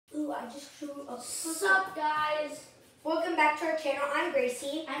I just drew a What's up, guys? Welcome back to our channel. I'm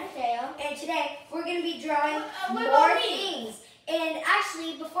Gracie. I'm Mateo. And today we're going to be drawing what more things. And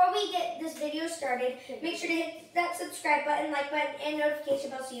actually, before we get this video started, make sure to hit that subscribe button, like button, and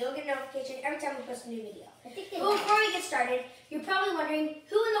notification bell so you'll get a notification every time we post a new video. But before we get started, you're probably wondering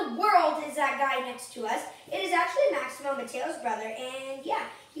who in the world is that guy next to us. It is actually Maximo, Mateo's brother, and yeah,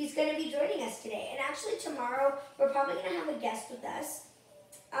 he's going to be joining us today. And actually tomorrow, we're probably going to have a guest with us.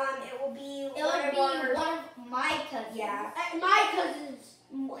 It will be one of my cousins. Yeah. My cousins.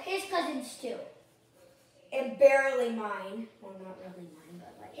 His cousins too. And barely mine. Well, not really mine,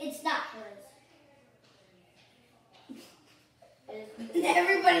 but like. It's not hers.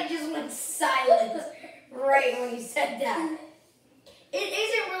 Everybody just went silent right when you said that. It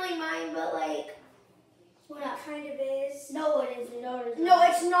isn't really mine, but like. What up? Kind of is. No, it isn't. No,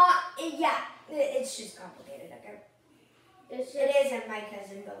 it's not. It's just complicated. Okay. It isn't my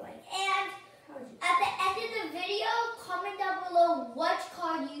cousin, but like. And at the end of the video, comment down below which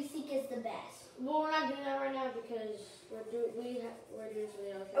card you think is the best. Well, we're not doing that right now because we're doing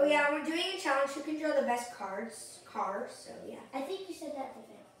something else. Oh yeah, we're doing a challenge. Who can draw the best cars? So yeah. I think you said that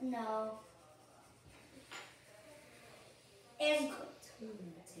different. No. And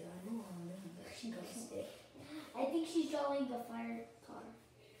I think she's drawing the fire car.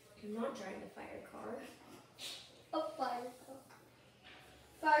 I'm not drawing the fire car. A fire car.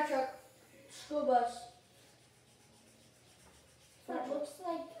 Fire truck, school bus. That looks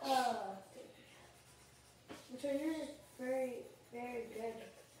like So yours is very, very good.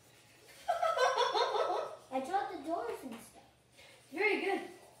 I draw the doors and stuff. Very good.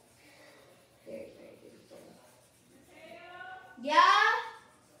 Very, very good. Yeah?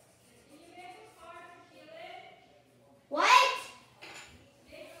 What?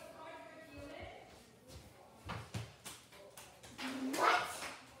 What?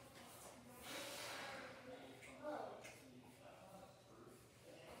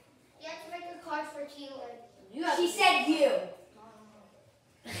 You have to make a card for Keelan. She said you.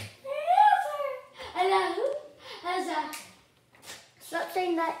 Stop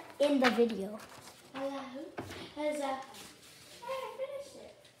saying that in the video. I finished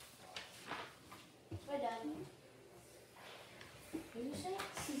it. We're done. What did you say?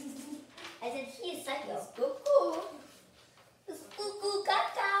 I said he is psycho. Cuckoo. It's cuckoo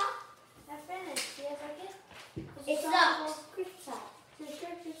caca. I finished. You guys like it? It's not. Script top. The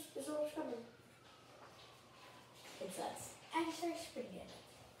script is all coming. It sucks. Actually, it's pretty good.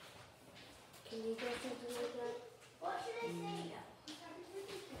 Can you get something like that? What should I say?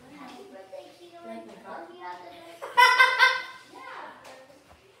 Happy birthday, Keelan.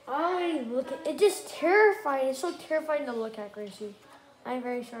 I look at it, just terrifying. It's so terrifying to look at, Gracie. I'm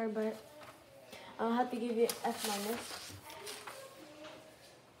very sorry, but I'll have to give you F minus.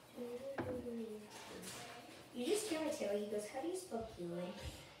 You just hear Mateo. He goes, "How do you spell Keelan?"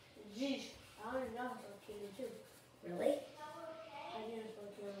 Jeez, I don't know how to spell Keelan too. Really? I can't spell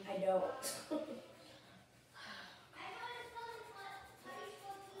Keelan. I don't.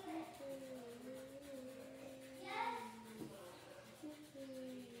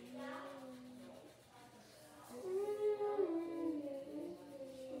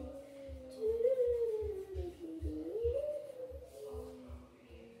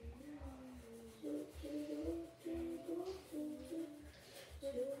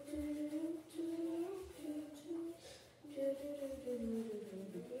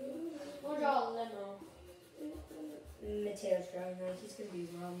 We'll draw a limo. Mateo's drawing that. He's gonna be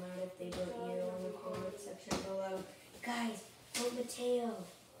real mad if they vote you on the comment section below. Guys, vote Mateo.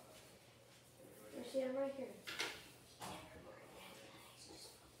 See, I'm right here.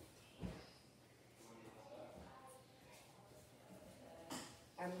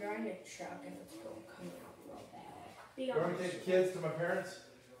 I'm drawing a truck and it's going coming out real bad. Be You want honest. to take the kids to my parents?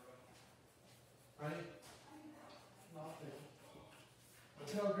 Honey? No, I'll take them.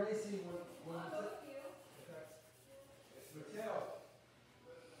 Tell Gracie when it's it. Okay. Mateo.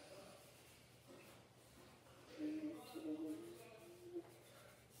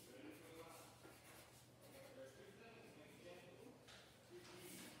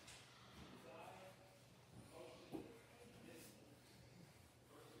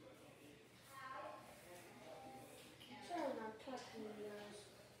 Sorry, I'm not talking to you guys.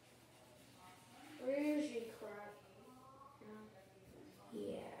 We're usually crap.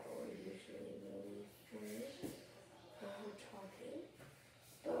 Yeah, we're usually really funny when we're talking.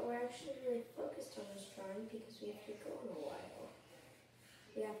 But we're actually really focused on this drawing because we have to go in a while.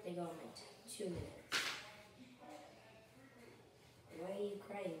 We have to go in like 2 minutes. Why are you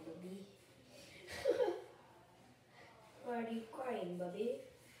crying, Bubby? Why are you crying, Bubby?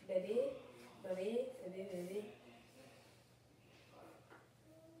 baby, baby, baby, baby.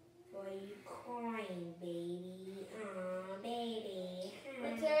 Why are you crying, baby? Aw, baby.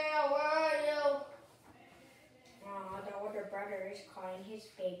 Mateo, where are you? Aw, the older brother is calling his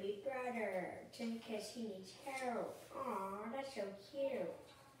baby brother because he needs help. Aw, that's so cute.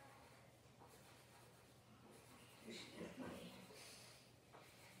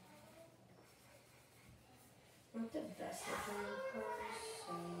 Not the best of them, of course.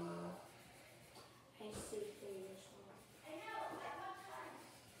 So I see through this one.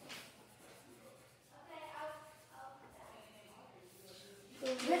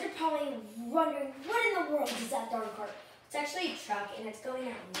 You guys are probably wondering, what in the world is that darn car? It's actually a truck, and it's going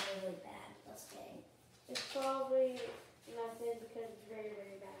out really bad. Let's get it. It's probably nothing because it's very,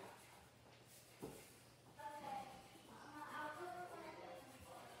 very bad.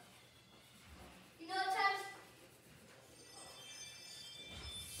 You know what time?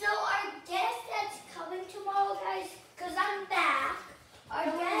 So our guest that's coming tomorrow, guys, because I'm back, our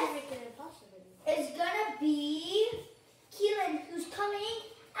Don't guest make it impossible. is gonna be Keelan, who's coming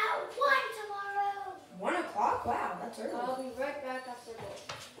at 1 tomorrow. 1 o'clock? Wow, that's early. I'll be right back after this.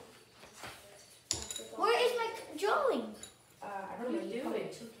 Where is my drawing? I What don't are know. you You probably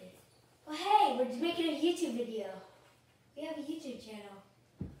doing? took it. Well, hey, we're making a YouTube video. We have a YouTube channel.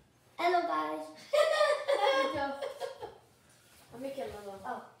 Hello, guys. I'll make it little.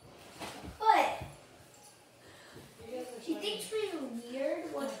 Oh. But she thinks we're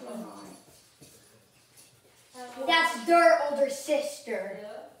weird. What's going on? That's their older sister.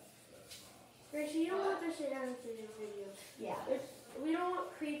 Gracie, you don't want to sit down into the video. Yeah. We don't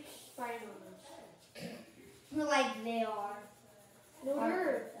want creeps spying on us. Like they are. No,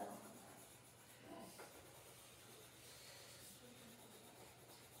 we're.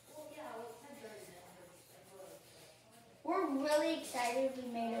 We're really excited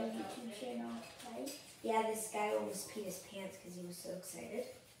we made a YouTube channel, right? Yeah, this guy almost peed his pants because he was so excited.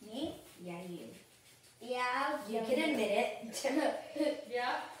 Me? Yeah, you. Yeah. You can admit it.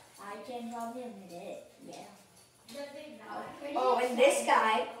 Yeah? I can probably admit it. Yeah. Oh, and this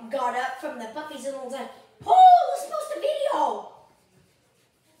guy got up from the puppies and was like, "Oh, let's post a video."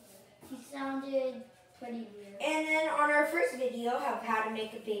 He sounded pretty weird. And then on our first video of how to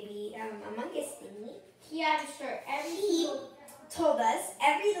make a baby Among Us thingy, He had to start every he told us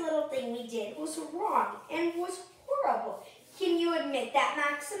every little thing we did was wrong and was horrible. Can you admit that,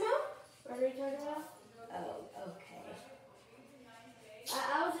 Maximo? What are you talking about? Oh, okay.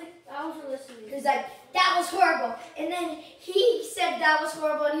 I was listening. He was like, "That was horrible," and then he said that was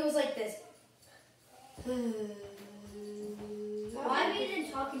horrible, and he was like this. Why are we even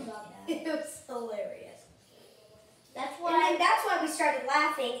talking about that? It was hilarious. That's And why. then that's why we started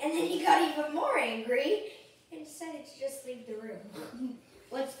laughing, and then he got even more angry and decided to just leave the room.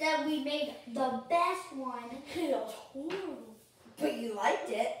 Instead, we made the best one. It was horrible. But you liked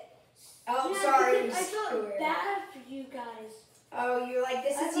it. Oh, Yeah, sorry. because I felt Stuart. bad for you guys. Oh, you're like,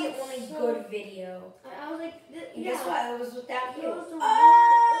 this I is the felt only so- good video. I was like, And guess what? It was without It you. was the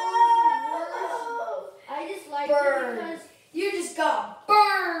Oh! I just liked Burn. it because You just got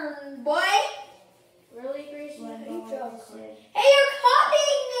burned, boy. really, Gracie, Well, you no, drove I just car. said- Hey, you're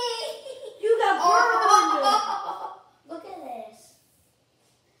copying me. You got Oh. Look at this.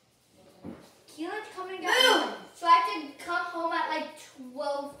 Keelan's coming Move. down. So I have to come home at like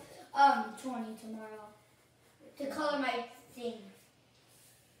 12:20 tomorrow to color my thing.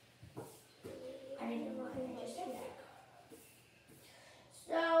 I didn't know why I just did that.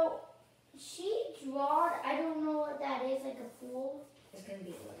 So she drawed, I don't know what that is, like a pool. It's gonna be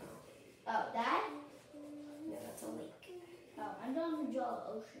a little. Oh, that? No, that's a lake. Oh, I'm going to draw the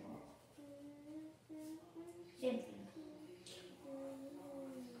ocean. Same thing.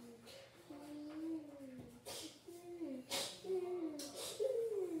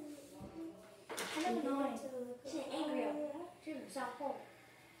 Kind of annoying. She's angry. She's in South Pole.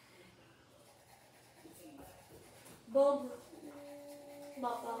 Boom.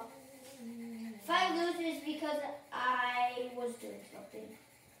 Bop, bop. If I lose, it's because I was doing something.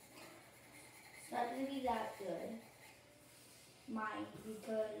 It's not going to be that good. Mine,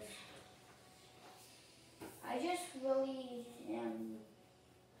 because I just really am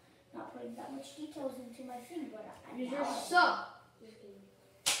not putting that much details into my thing, but I You now just I- suck.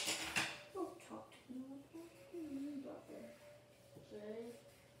 Don't talk to me like that. What do you mean about that? Okay.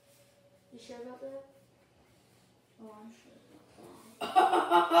 You sure about that? Oh, I'm sure about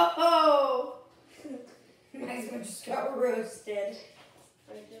that. Oh! Maximo just got roasted.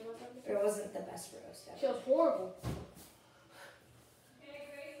 Are you sure about that? It wasn't the best roast ever. Feels horrible.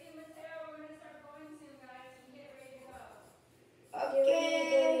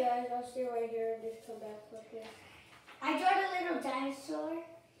 Okay. backflip here. I draw a little dinosaur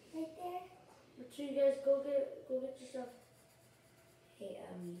right there. But so you guys go get yourself. Hey,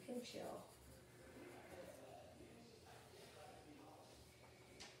 you can chill.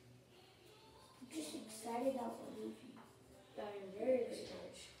 I'm just excited about the movie. I'm very excited.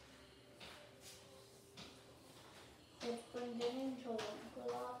 Let's bring it into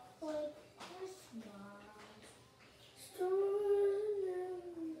a lot like Christmas.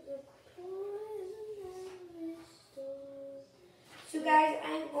 So guys,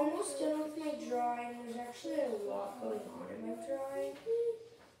 I'm almost done with my drawing. There's actually a lot going on in my drawing.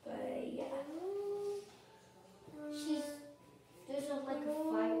 But yeah. There's a like a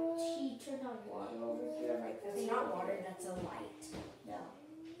fire. She turned on water over here. Like That's not water, that's a light. no,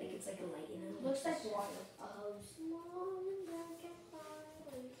 Like it's like a light, you know? looks like water. A hose.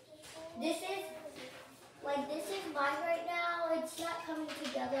 This is mine right now. It's not coming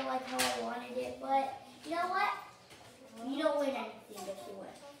together like how I wanted it, but you know what? You don't win anything if you win.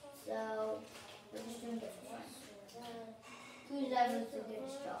 So we're just doing it for fun. Who's ever the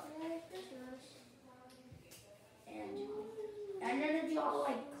goodest job? And I'm gonna draw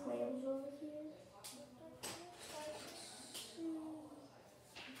like clams over here.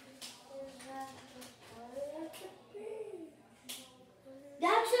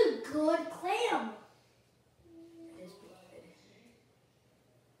 That's a good clam. It is pretty good.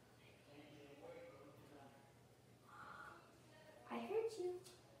 I heard you.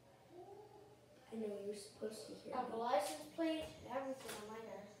 I know you were supposed to hear I have a me. license plate, everything on my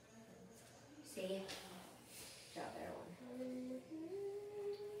head. See? Got that one.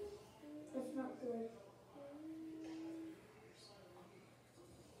 That's not good.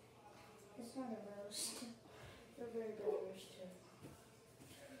 It's not a roast. They're very good ones too.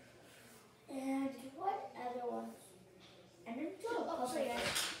 And what other ones? And then draw a Oh, sorry guys.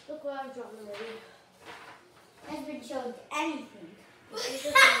 Look what I've drawn already. Has been showed anything. Are you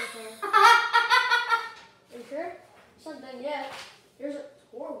sure? It's not done yet. Yours is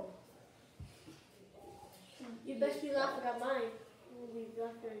horrible. You best be laughing at mine. We'll be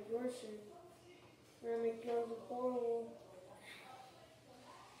laughing at yours soon. We're gonna make yours look horrible.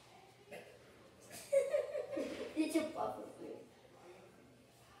 It's a buffer food.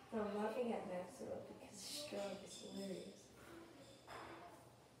 I'm laughing at Maxwell because his drawing is hilarious.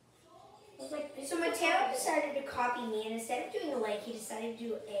 It's like So Mateo decided to copy me, and instead of doing a like, he decided to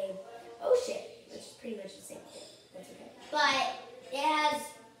do a oh shit, which is pretty much the same thing. That's okay. but it has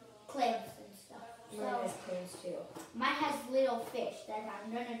clams and stuff. Mine So has clams too. mine has little fish that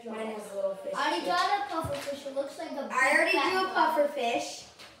I'm gonna draw. Mine has a little fish. I already too. drawn a puffer fish. It looks like a big I already fat drew a one. puffer fish.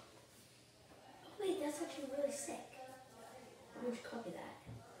 Oh, wait, that's actually really sick. I'm going to copy that.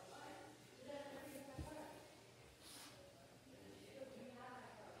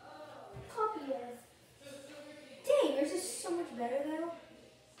 Copy it. Dang, yours is so much better though.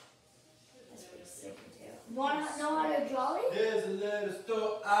 That's pretty sick, Mateo. You wanna know how to draw it? Here's a little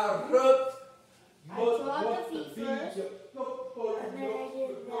store I wrote. I draw the feet first, and then I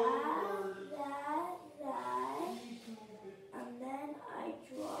did that, and then I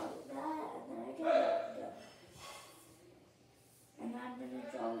draw that, and then I draw that. And I'm gonna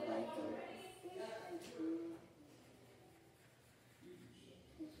draw like a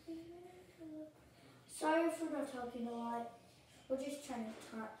Sorry for not talking a lot. We're just trying to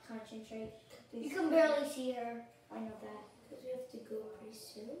concentrate. You can barely see her. I know that. Because we have to go pretty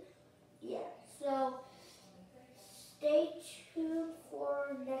soon. Yeah. So stay tuned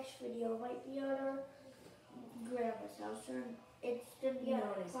for next video. It might be at our grandma's house, or it's gonna be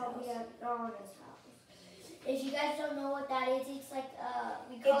Nana's probably house. at Nana's house. If you guys don't know what that is, it's like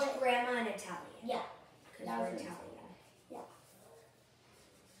we call It's it. grandma in Italian. Yeah. Because That we're was it. Italian. Yeah.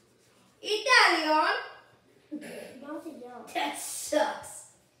 Italian? Not a yell. That sucks.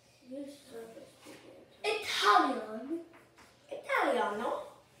 You suck at stupid. Italian. Italiano?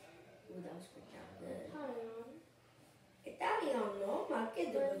 Ooh, that was pretty damn good. Italiano? Ma che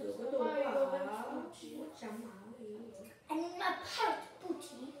dopo And in my pirate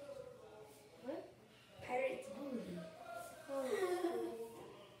booty. Pirate booty.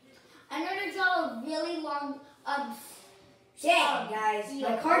 I'm gonna draw a really long Dang, guys. My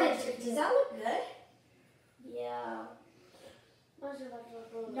yeah, card yeah. is. Does that look good? Yeah.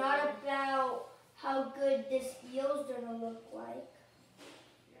 Not about how good this eel's gonna look like.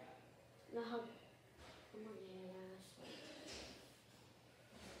 Not how.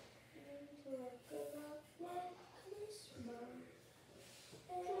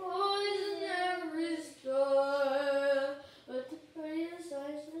 Poison every star, but the prettiest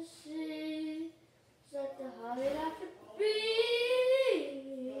sights to see is that the heart it have to be.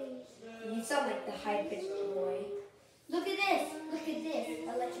 You sound like the high pitched boy. Look at this. Look at this.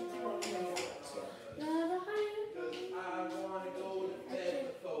 Electric Eel. I wanna go to bed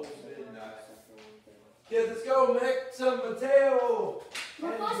before midnight. Kids, let's go make some Mateo.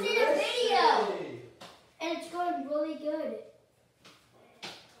 We're and posting a dressing. video. And it's going really good.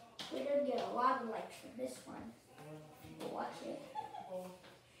 We're gonna get a lot of likes from this one. We'll watch it.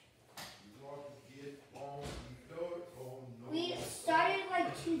 We started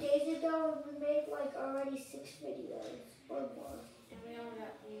like 2 days ago and we made like already 6 videos or more. And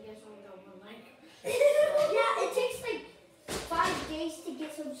you guys only got 1 like. Yeah, it takes like 5 days to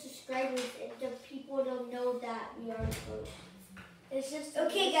get some subscribers and the people don't know that we are close. It's just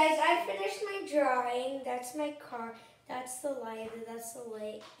Okay, guys, I finished my drawing. That's my car. That's the light. That's the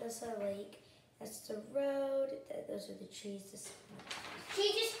lake. That's the lake. That's the road. Those are the trees.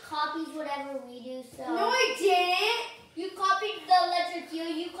 She just copies whatever we do. So No, I didn't. you copied the electric eel.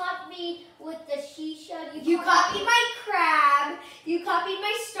 You copied me with the shisha. You copied my crab. You copied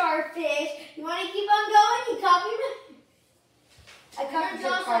my starfish. You want to keep on going? You copied my. I copied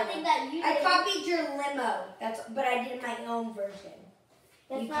your car. Something that you I did. copied your limo. But I did my own version.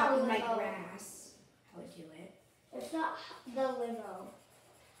 That's You not copied a my limo. grass. I would do it. It's not the limo.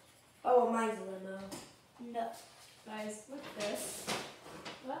 Oh, mine's a limo. No. Guys, look at this.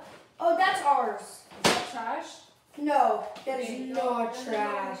 What? Oh, that's ours. Is that trash? No, that is Okay, not there's no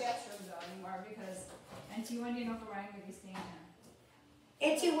trash. guest room though anymore because Auntie Wendy and Uncle Ryan will be staying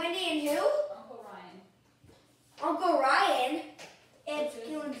here. Auntie Wendy and who? Uncle Ryan. Uncle Ryan. It's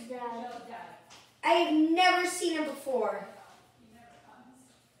Keelan's dad. No, Dad. I have never seen him before. He never comes.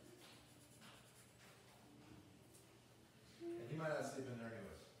 He might not sleep in there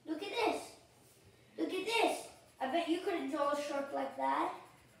anyways. Look at this. Look at this. I bet you couldn't draw a shark like that.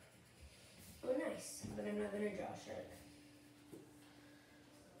 Oh, nice. But I'm not gonna draw a shark.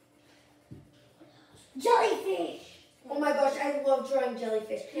 Jellyfish. Oh my gosh, I love drawing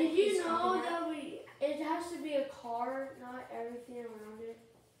jellyfish. Can I Did you please know copy that it has to be a car, not everything around it?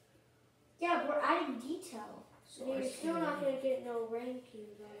 Yeah, we're adding detail. So You're ours still can not be- gonna get no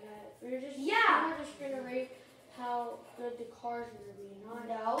rankings on that. We're just Yeah. we're just gonna rate how good the car's gonna be, not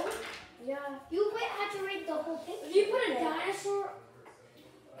No. yeah. You might have to rate the whole picture. If you put a dinosaur,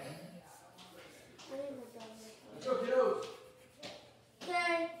 I need a dinosaur. Let's go, kiddos.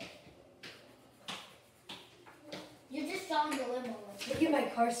 Okay. You're just drawing the limo. Look at my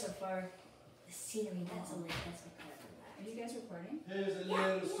car so far. The scenery, that's a lake, that's my car. Are you guys recording? Here's a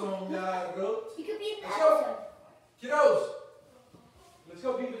little song I wrote. You could be in the Let's go. episode. Kiddos, let's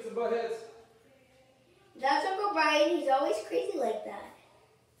go Beavis and Buttheads. That's Uncle Brian. He's always crazy like that.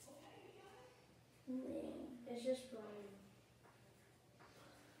 It's just Brian.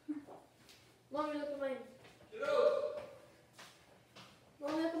 Mommy, look at mine. Kiddos.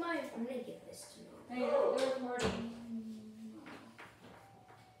 Mommy, look at mine. I'm gonna give this to Mom. Hey, they're recording.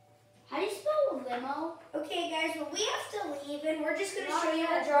 How do you spell limo? Okay, guys, well, we have to leave, and we're just going to Not show you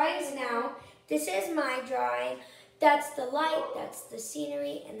yet. the drawings now. This is my drawing. That's the light, that's the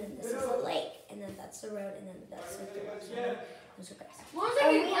scenery, and then this is the lake, and then that's the road, and then that's the direction. Those are guys. One's Oh,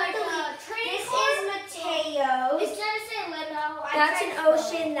 like, we have to a train This car. is Mateo's. It's gonna say limo. That's an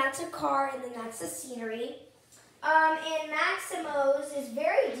ocean, that's a car, and then that's the scenery. And Maximo's is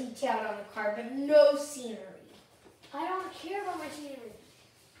very detailed on the car, but no scenery. I don't care about my scenery.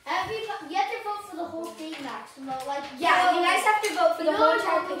 You have to vote for the whole thing, Maximo. Like, Yeah, you guys have to vote for the whole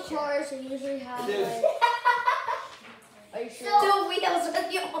entire picture. cars they usually have It is. like. Are you sure? The wheels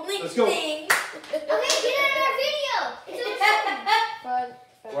are the only Let's go. thing.